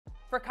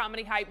For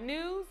Comedy Hype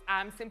News,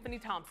 I'm Symphony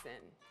Thompson.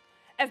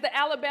 As the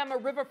Alabama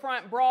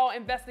Riverfront brawl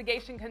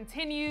investigation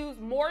continues,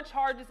 more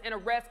charges and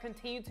arrests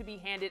continue to be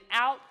handed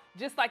out,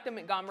 just like the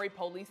Montgomery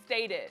police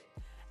stated.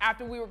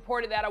 After we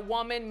reported that a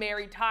woman,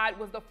 Mary Todd,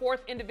 was the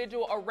fourth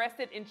individual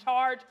arrested and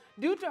charged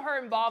due to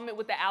her involvement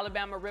with the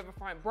Alabama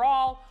Riverfront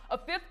brawl, a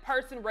fifth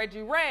person,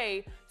 Reggie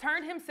Ray,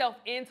 turned himself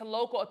in to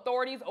local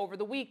authorities over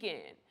the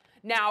weekend.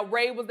 Now,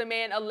 Ray was the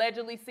man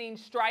allegedly seen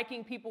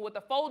striking people with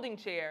a folding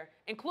chair,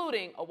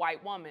 including a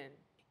white woman.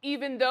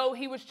 Even though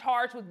he was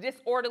charged with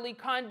disorderly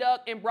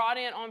conduct and brought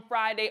in on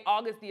Friday,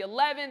 August the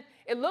 11th,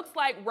 it looks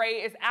like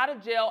Ray is out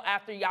of jail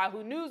after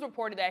Yahoo News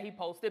reported that he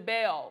posted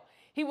bail.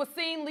 He was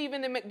seen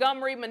leaving the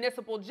Montgomery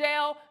Municipal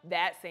Jail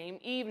that same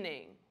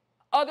evening.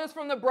 Others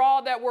from the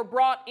brawl that were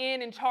brought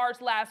in and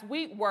charged last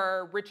week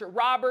were Richard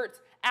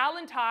Roberts,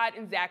 Alan Todd,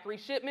 and Zachary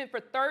Shipman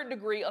for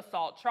third-degree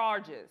assault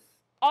charges.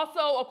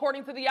 Also,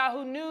 according to the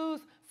Yahoo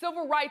News,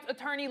 civil rights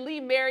attorney Lee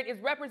Merritt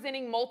is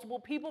representing multiple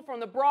people from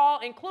the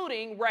brawl,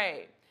 including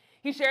Ray.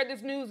 He shared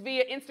this news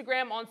via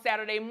Instagram on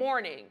Saturday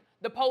morning.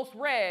 The post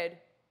read,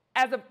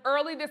 "As of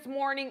early this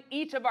morning,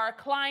 each of our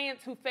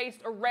clients who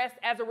faced arrest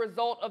as a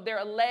result of their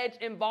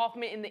alleged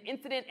involvement in the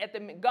incident at the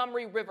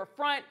Montgomery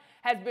Riverfront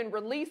has been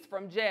released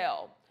from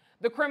jail.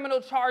 The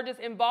criminal charges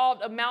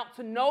involved amount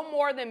to no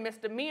more than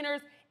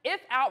misdemeanors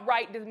if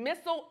outright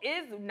dismissal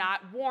is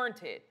not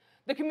warranted.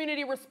 The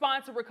Community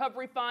Response and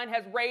Recovery Fund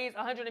has raised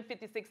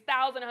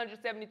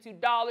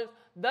 $156,172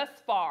 thus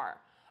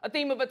far. A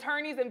team of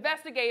attorneys,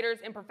 investigators,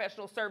 and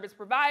professional service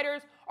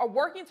providers are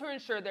working to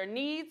ensure their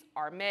needs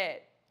are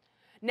met."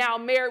 Now,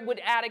 Merritt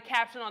would add a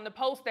caption on the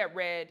post that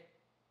read,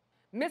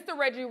 "Mr.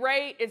 Reggie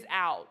Ray is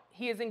out.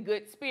 He is in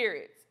good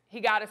spirits.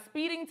 He got a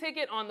speeding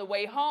ticket on the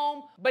way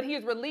home, but he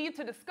is relieved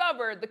to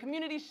discover the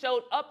community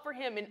showed up for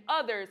him and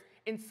others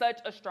in such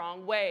a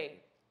strong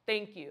way.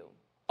 Thank you."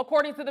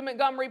 According to the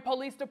Montgomery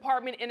Police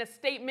Department, in a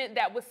statement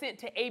that was sent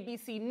to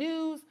ABC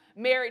News,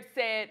 Merritt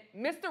said,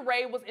 "Mr.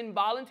 Ray was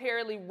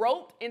involuntarily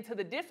roped into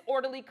the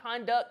disorderly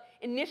conduct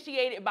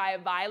initiated by a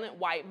violent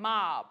white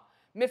mob.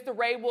 Mr.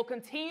 Ray will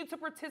continue to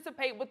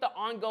participate with the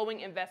ongoing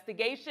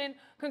investigation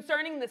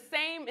concerning the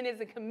same and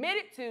is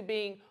committed to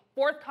being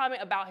forthcoming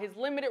about his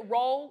limited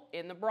role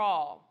in the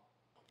brawl."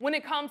 When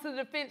it comes to the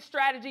defense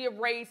strategy of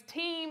Ray's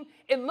team,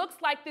 it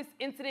looks like this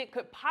incident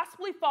could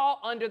possibly fall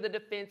under the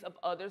defense of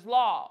others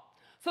law.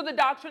 So the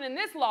doctrine in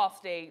this law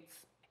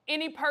states,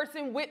 any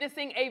person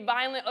witnessing a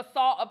violent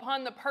assault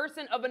upon the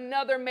person of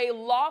another may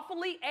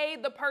lawfully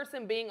aid the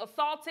person being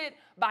assaulted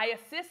by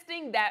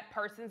assisting that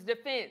person's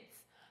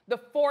defense. The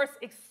force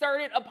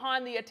exerted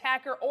upon the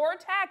attacker or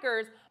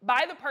attackers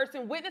by the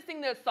person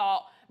witnessing the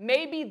assault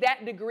may be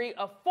that degree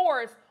of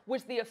force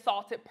which the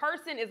assaulted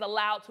person is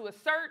allowed to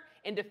assert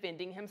in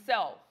defending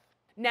himself.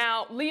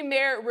 Now, Lee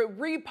Merritt would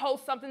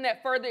repost something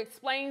that further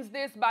explains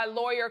this by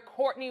lawyer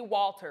Courtney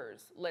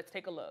Walters. Let's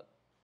take a look.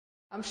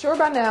 I'm sure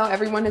by now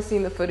everyone has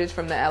seen the footage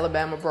from the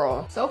Alabama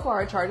brawl. So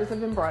far, charges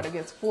have been brought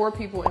against 4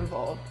 people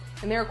involved.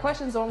 And there are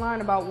questions online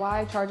about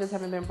why charges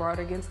haven't been brought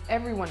against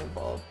everyone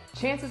involved.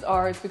 Chances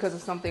are it's because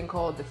of something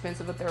called defense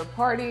of a third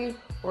party,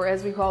 or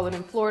as we call it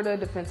in Florida,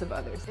 defense of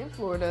others. In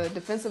Florida,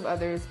 defense of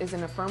others is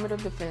an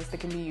affirmative defense that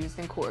can be used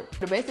in court.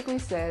 What it basically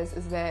says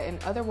is that an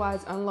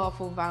otherwise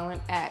unlawful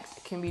violent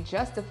act can be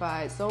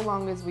justified so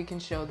long as we can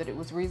show that it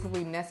was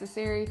reasonably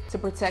necessary to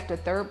protect a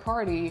third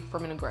party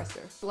from an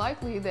aggressor. It's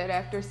likely that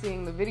after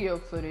seeing the video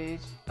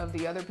footage of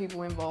the other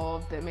people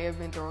involved that may have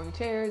been throwing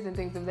chairs and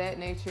things of that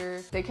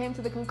nature, they came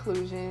to the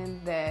conclusion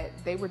that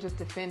they were just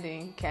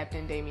defending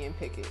Captain Damian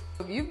Pickett.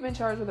 If you've been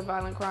charged with a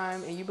violent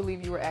crime and you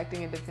believe you were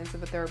acting in defense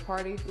of a third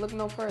party, look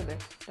no further.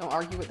 Don't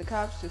argue with the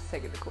cops, just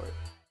take it to court.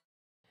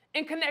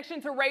 In connection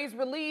to Ray's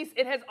release,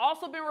 it has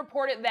also been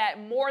reported that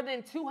more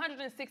than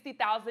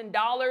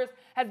 $260,000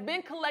 has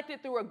been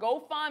collected through a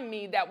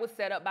GoFundMe that was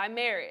set up by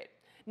Merritt.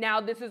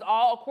 Now, this is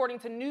all according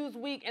to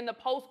Newsweek, and the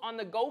post on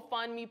the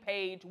GoFundMe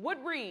page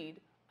would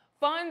read,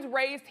 "Funds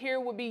raised here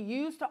will be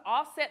used to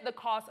offset the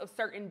cost of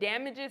certain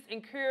damages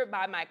incurred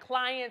by my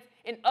clients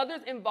and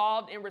others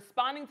involved in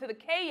responding to the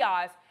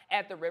chaos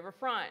at the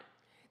Riverfront.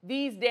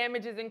 These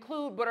damages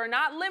include, but are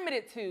not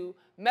limited to,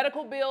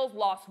 medical bills,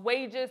 lost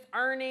wages,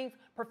 earnings,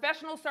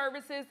 professional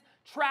services,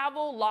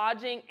 travel,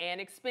 lodging,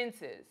 and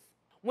expenses."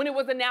 When it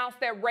was announced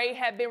that Ray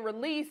had been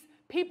released,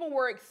 people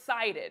were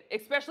excited,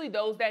 especially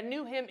those that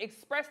knew him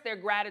expressed their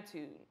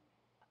gratitude.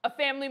 A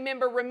family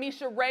member,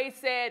 Ramisha Ray,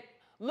 said,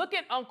 "Look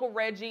at Uncle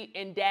Reggie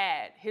and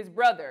Dad, his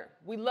brother.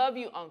 We love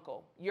you,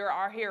 Uncle. You're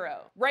our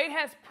hero." Ray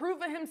has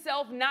proven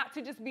himself not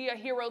to just be a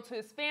hero to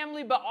his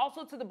family, but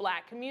also to the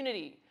Black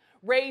community.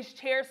 Ray's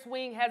chair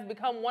swing has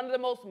become one of the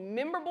most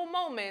memorable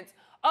moments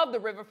of the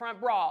Riverfront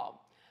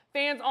brawl.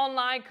 Fans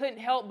online couldn't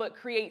help but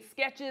create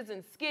sketches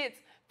and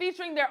skits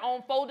featuring their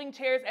own folding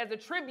chairs as a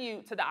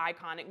tribute to the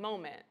iconic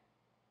moment.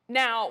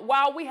 Now,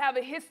 while we have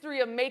a history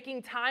of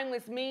making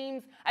timeless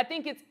memes, I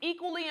think it's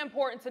equally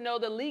important to know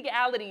the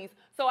legalities,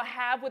 so I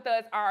have with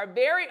us our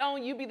very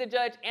own You Be the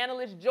Judge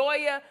analyst,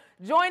 Joya,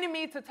 joining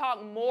me to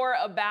talk more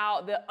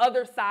about the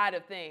other side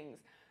of things.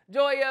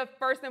 Joya,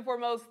 first and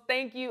foremost,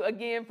 thank you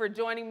again for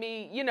joining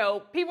me. You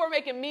know, people are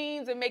making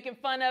memes and making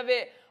fun of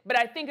it, but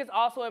I think it's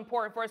also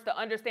important for us to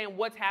understand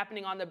what's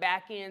happening on the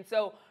back end.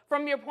 So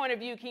from your point of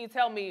view, can you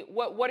tell me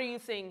what are you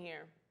seeing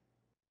here?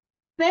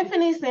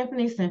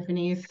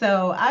 Symphony.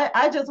 So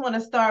I just want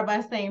to start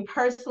by saying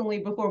personally,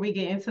 before we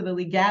get into the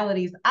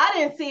legalities, I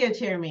didn't see a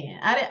chairman.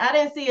 I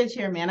didn't see a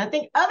chairman. I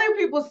think other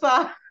people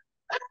saw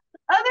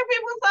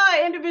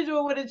an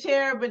individual with a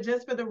chair, but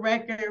just for the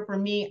record, for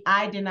me,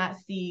 I did not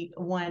see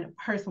one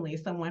personally,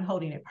 someone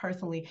holding it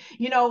personally.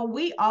 You know,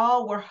 we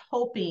all were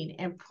hoping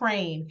and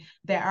praying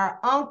that our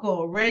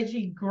uncle,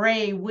 Reggie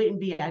Gray, wouldn't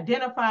be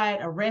identified,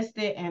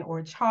 arrested, and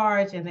or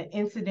charged in the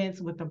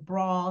incidents with the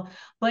brawl,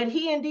 but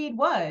he indeed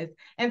was.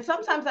 And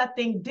sometimes I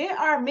think, did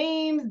our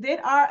memes, did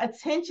our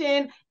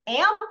attention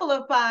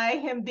amplify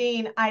him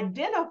being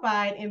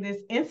identified in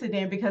this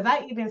incident? Because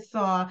I even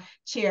saw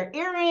chair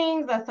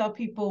earrings, I saw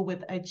people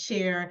with a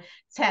chair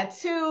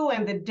tattoo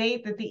and the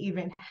date that the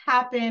event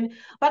happened.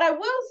 But I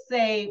will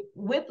say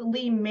with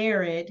Lee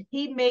Merritt,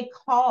 he may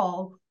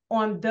call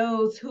on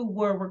those who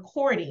were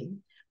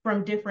recording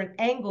from different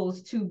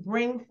angles to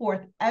bring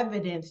forth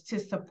evidence to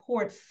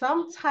support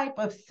some type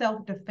of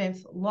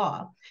self-defense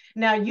law.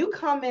 Now, you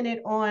commented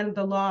on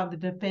the law of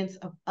the defense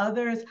of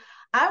others.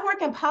 I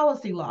work in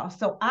policy law,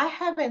 so I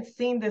haven't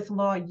seen this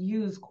law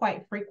used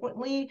quite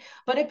frequently.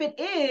 But if it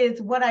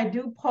is, what I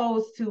do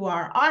pose to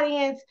our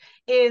audience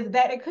is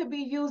that it could be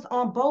used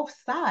on both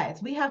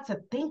sides. We have to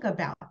think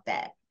about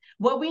that.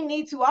 What we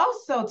need to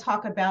also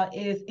talk about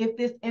is if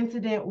this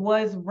incident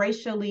was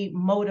racially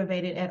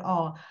motivated at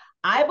all.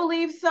 I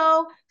believe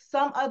so.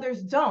 Some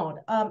others don't.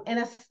 In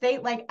a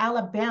state like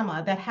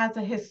Alabama that has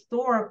a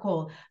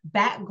historical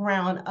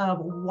background of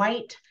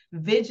white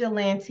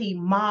vigilante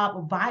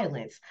mob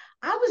violence,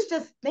 I was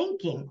just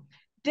thinking,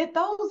 did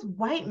those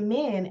white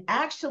men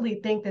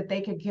actually think that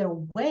they could get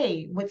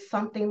away with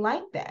something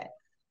like that?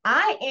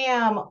 I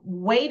am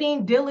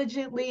waiting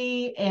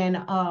diligently and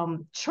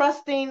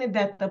trusting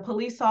that the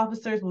police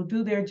officers will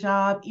do their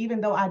job,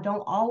 even though I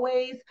don't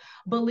always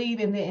believe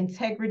in the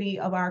integrity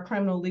of our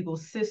criminal legal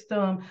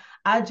system.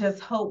 I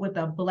just hope with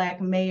a Black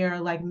mayor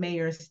like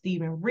Mayor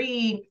Stephen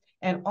Reed,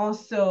 and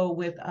also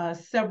with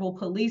several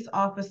police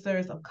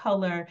officers of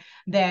color,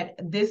 that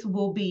this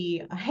will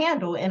be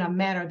handled in a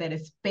manner that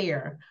is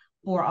fair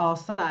for all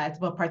sides,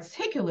 but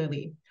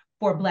particularly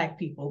for Black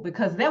people,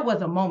 because there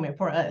was a moment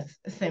for us,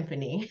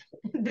 Symphony.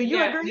 Do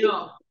you agree?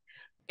 No.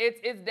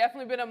 It's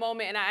definitely been a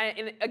moment,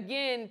 and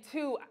again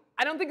too,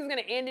 I don't think it's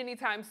going to end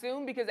anytime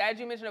soon because, as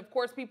you mentioned, of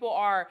course, people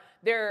are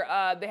they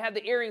have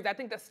the earrings. I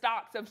think the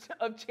stocks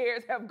of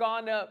chairs have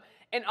gone up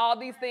and all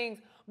these things.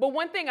 But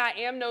one thing I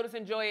am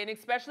noticing, Joy, and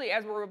especially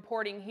as we're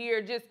reporting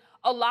here, just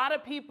a lot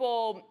of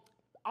people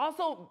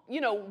also,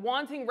 you know,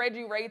 wanting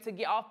Reggie Ray to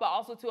get off, but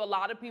also to a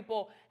lot of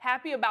people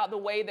happy about the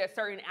way that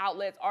certain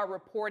outlets are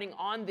reporting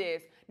on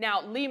this.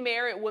 Now, Lee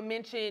Merritt would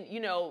mention,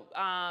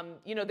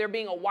 there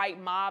being a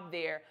white mob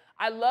there.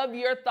 I love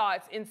your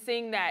thoughts in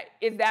seeing that.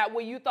 Is that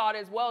what you thought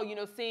as well? You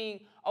know,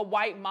 seeing a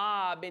white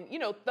mob and,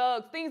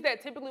 thugs, things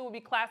that typically would be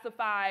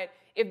classified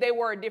if they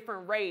were a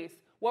different race.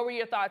 What were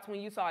your thoughts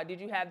when you saw it? Did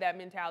you have that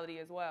mentality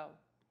as well?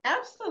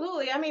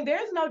 Absolutely. I mean,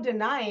 there's no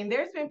denying.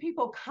 There's been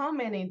people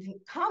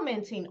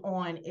commenting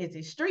on, is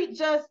it street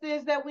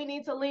justice that we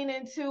need to lean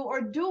into, or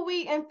do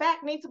we in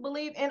fact need to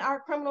believe in our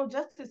criminal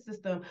justice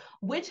system,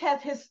 which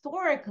has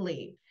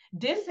historically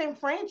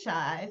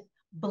disenfranchised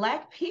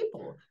Black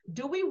people?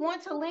 Do we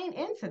want to lean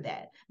into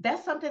that?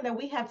 That's something that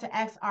we have to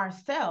ask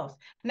ourselves.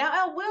 Now,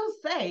 I will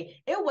say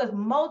it was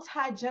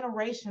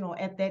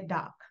multi-generational at that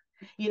dock.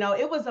 You know,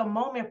 it was a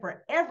moment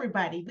for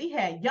everybody. We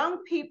had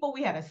young people,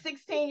 we had a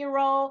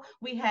 16-year-old,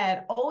 we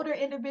had older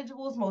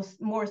individuals,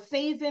 more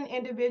seasoned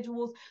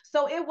individuals.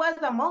 So it was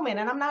a moment,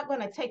 and I'm not going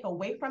to take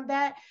away from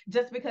that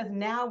just because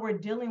now we're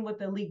dealing with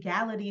the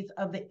legalities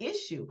of the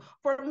issue.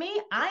 For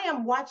me, I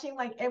am watching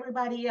like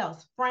everybody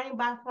else, frame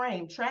by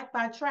frame, track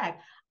by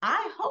track.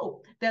 I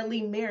hope that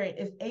Lee Merritt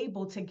is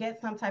able to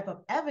get some type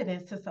of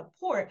evidence to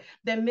support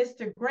that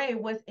Mr. Gray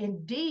was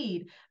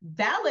indeed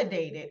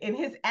validated in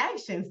his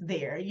actions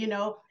there,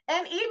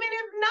 and even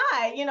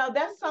if not,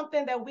 that's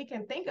something that we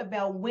can think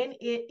about when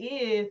it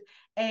is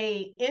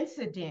a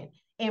incident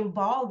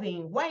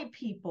involving white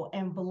people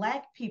and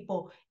Black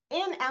people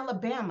in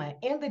Alabama,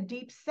 in the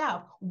Deep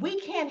South. We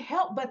can't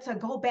help but to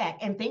go back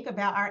and think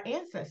about our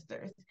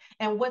ancestors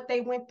and what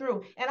they went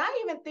through. And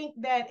I even think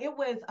that it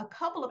was a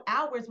couple of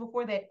hours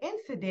before that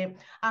incident,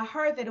 I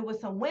heard that it was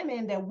some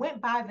women that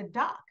went by the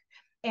dock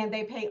and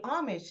they pay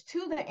homage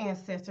to the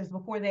ancestors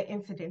before that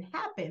incident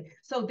happened.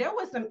 So there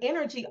was some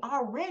energy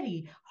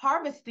already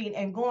harvesting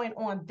and going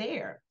on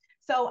there.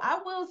 So I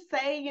will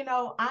say,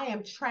 I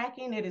am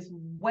tracking. It is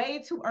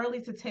way too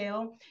early to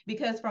tell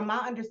because from my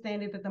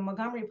understanding that the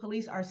Montgomery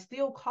police are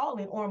still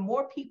calling on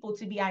more people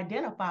to be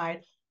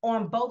identified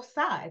on both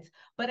sides.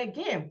 But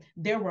again,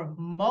 there were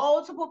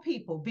multiple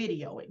people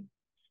videoing.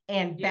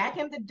 And back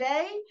in the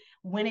day,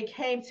 when it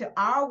came to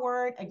our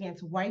word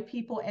against white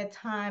people, at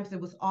times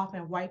it was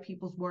often white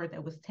people's word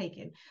that was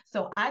taken.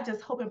 So I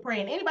just hope and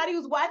pray, and anybody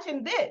who's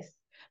watching this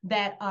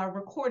that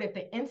recorded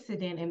the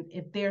incident, and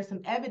if there's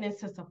some evidence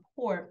to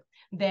support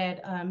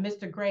that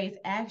Mr. Gray's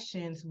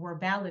actions were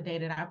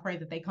validated, I pray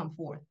that they come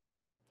forth.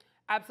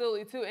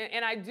 Absolutely too,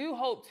 and I do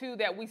hope too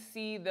that we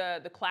see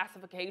the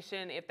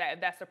classification, if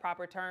that's the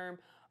proper term,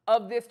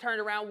 of this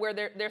turned around, where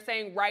they're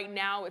saying right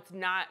now it's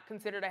not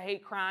considered a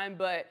hate crime,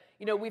 but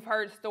you know, we've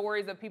heard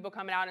stories of people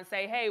coming out and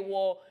say, hey,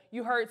 well,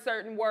 you heard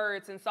certain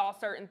words and saw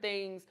certain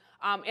things.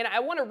 And I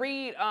want to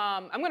read,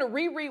 I'm going to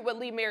reread what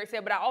Lee Merritt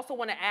said, but I also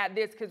want to add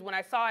this, because when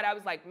I saw it, I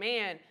was like,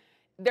 man,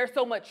 there's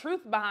so much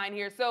truth behind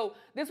here. So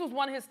this was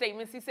one of his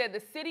statements. He said,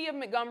 the city of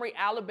Montgomery,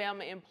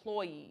 Alabama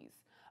employees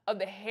of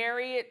the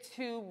Harriet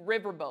II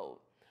riverboat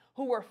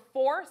who were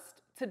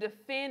forced to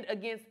defend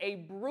against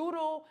a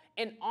brutal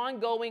and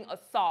ongoing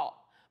assault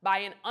by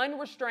an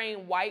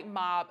unrestrained white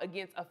mob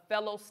against a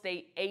fellow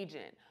state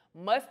agent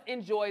must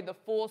enjoy the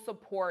full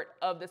support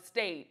of the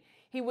state.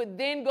 He would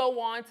then go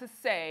on to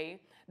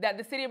say that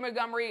the city of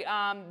Montgomery,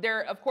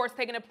 they're of course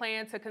taking a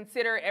plan to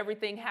consider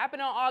everything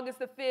happened on August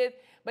the 5th,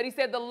 but he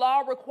said the law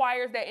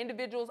requires that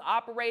individuals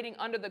operating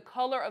under the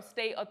color of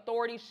state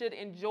authority should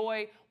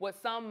enjoy what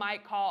some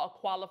might call a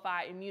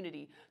qualified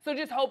immunity. So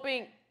just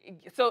hoping,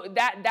 so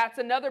that's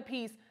another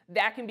piece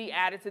that can be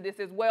added to this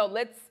as well.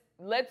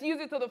 Let's use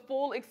it to the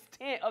full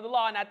extent of the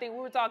law. And I think we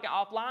were talking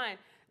offline,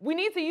 we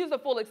need to use the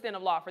full extent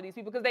of law for these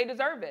people because they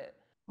deserve it.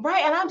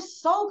 Right. And I'm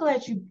so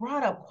glad you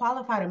brought up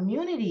qualified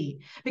immunity,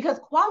 because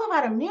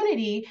qualified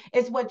immunity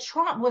is what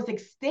Trump was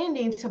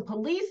extending to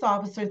police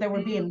officers that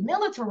were being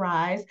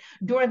militarized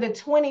during the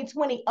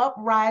 2020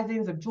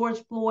 uprisings of George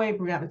Floyd,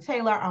 Breonna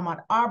Taylor,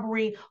 Ahmaud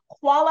Arbery.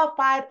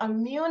 Qualified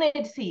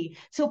immunity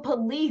to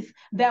police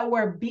that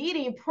were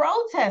beating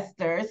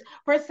protesters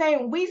for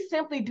saying we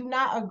simply do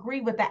not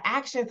agree with the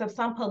actions of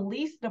some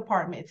police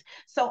departments.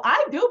 So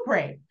I do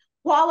pray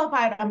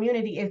qualified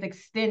immunity is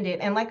extended.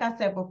 And like I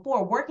said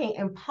before, working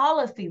in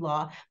policy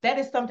law, that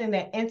is something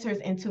that enters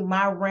into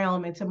my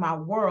realm, into my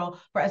world,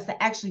 for us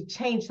to actually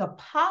change the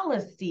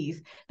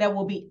policies that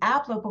will be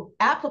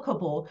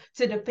applicable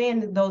to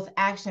defend those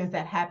actions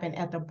that happen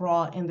at the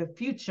brawl in the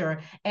future.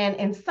 And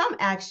in some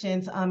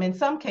actions, in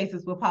some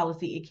cases with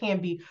policy, it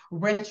can be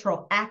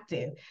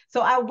retroactive.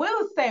 So I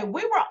will say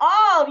we were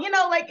all,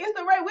 like it's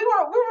the right, we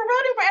were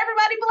rooting for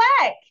everybody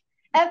Black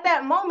at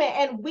that moment.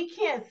 And we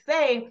can't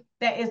say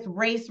that it's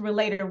race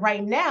related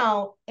right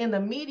now in the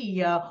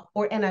media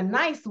or in a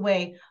nice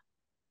way,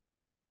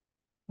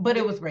 but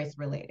it was race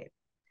related.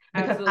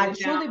 Because I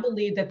truly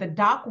believe that the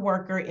dock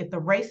worker, if the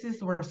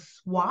races were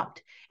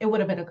swapped, it would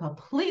have been a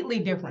completely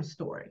different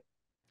story.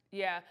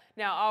 Yeah.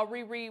 Now I'll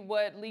reread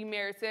what Lee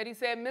Merritt said. He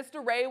said,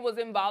 Mr. Ray was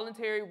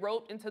involuntarily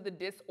roped into the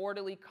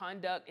disorderly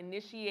conduct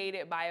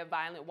initiated by a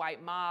violent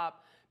white mob.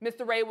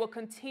 Mr. Ray will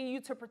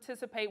continue to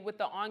participate with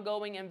the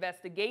ongoing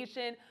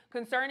investigation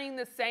concerning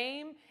the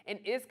same and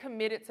is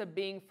committed to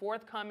being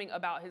forthcoming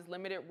about his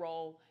limited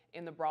role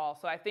in the brawl.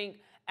 So I think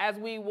as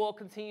we will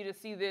continue to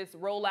see this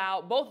roll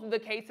out, both the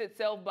case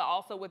itself, but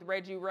also with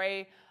Reggie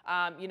Ray,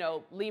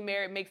 Lee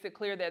Merritt makes it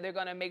clear that they're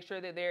going to make sure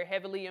that they're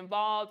heavily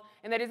involved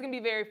and that it's going to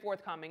be very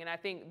forthcoming. And I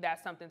think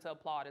that's something to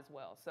applaud as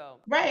well. So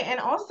right. And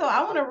also,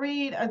 I want to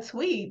read a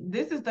tweet.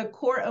 This is the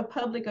Court of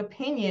Public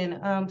Opinion.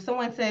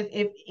 Someone says,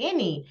 if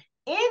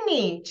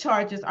any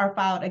charges are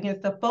filed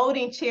against the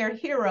folding chair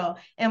hero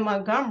in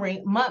Montgomery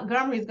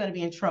is going to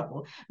be in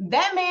trouble.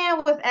 That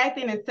man was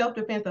acting in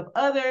self-defense of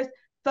others,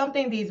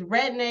 something these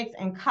rednecks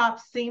and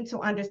cops seem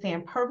to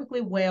understand perfectly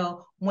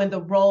well when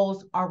the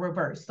roles are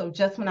reversed. So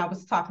just when I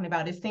was talking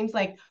about, it seems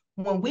like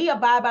when we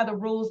abide by the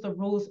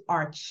rules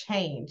are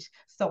changed.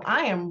 So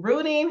I am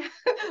rooting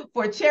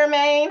for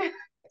Chairman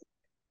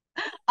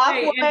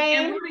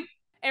Aquaman.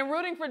 And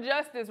rooting for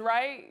justice,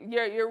 right?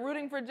 You're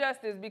rooting for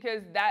justice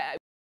because that...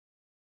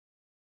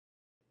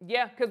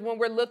 Yeah, because when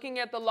we're looking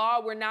at the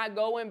law, we're not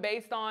going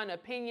based on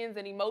opinions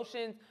and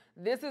emotions.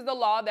 This is the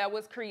law that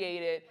was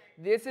created.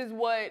 This is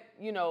what,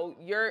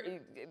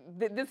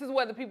 this is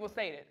what the people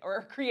stated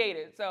or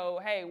created. So,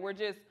 hey, we're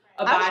just...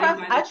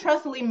 I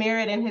trust Lee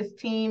Merritt and his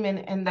team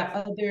and the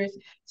others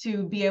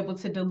to be able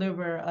to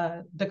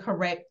deliver the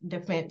correct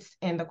defense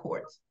in the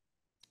courts.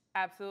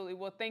 Absolutely.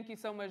 Well, thank you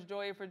so much,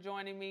 Joya, for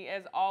joining me.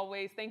 As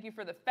always, thank you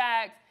for the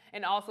facts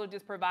and also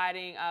just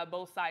providing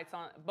both sides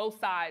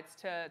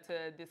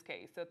to this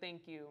case. So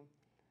thank you.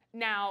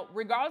 Now,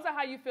 regardless of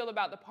how you feel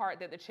about the part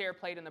that the chair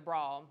played in the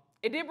brawl,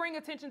 it did bring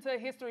attention to a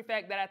history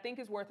fact that I think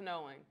is worth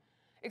knowing,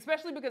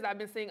 especially because I've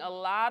been seeing a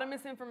lot of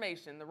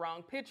misinformation, the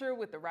wrong picture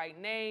with the right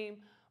name,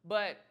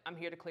 but I'm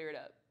here to clear it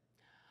up.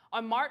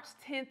 On March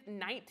 10th,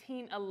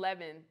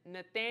 1911,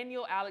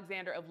 Nathaniel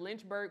Alexander of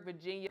Lynchburg,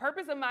 Virginia. The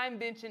purpose of my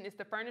invention is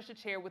to furnish a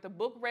chair with a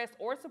bookrest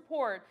or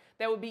support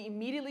that would be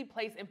immediately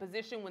placed in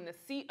position when the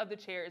seat of the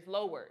chair is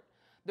lowered.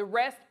 The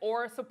rest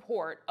or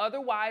support,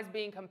 otherwise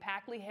being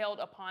compactly held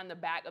upon the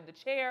back of the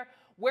chair,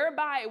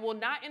 whereby it will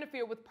not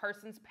interfere with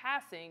persons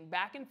passing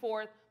back and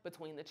forth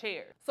between the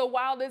chairs. So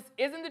while this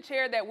isn't the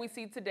chair that we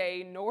see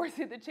today, nor is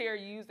it the chair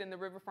used in the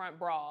Riverfront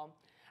Brawl,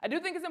 I do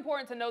think it's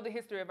important to know the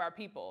history of our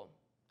people.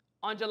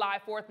 On July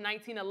 4th,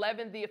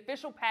 1911, the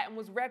official patent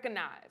was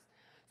recognized.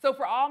 So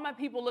for all my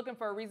people looking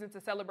for a reason to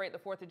celebrate the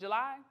 4th of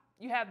July,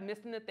 you have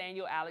Mr.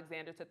 Nathaniel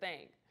Alexander to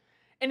thank.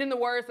 And in the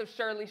words of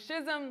Shirley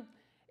Chisholm,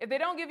 if they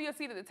don't give you a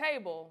seat at the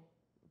table,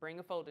 bring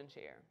a folding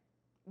chair.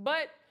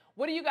 But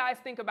what do you guys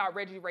think about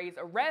Reggie Ray's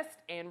arrest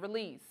and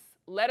release?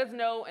 Let us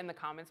know in the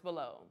comments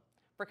below.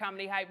 For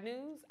Comedy Hype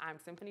News, I'm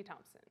Symphony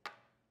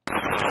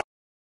Thompson.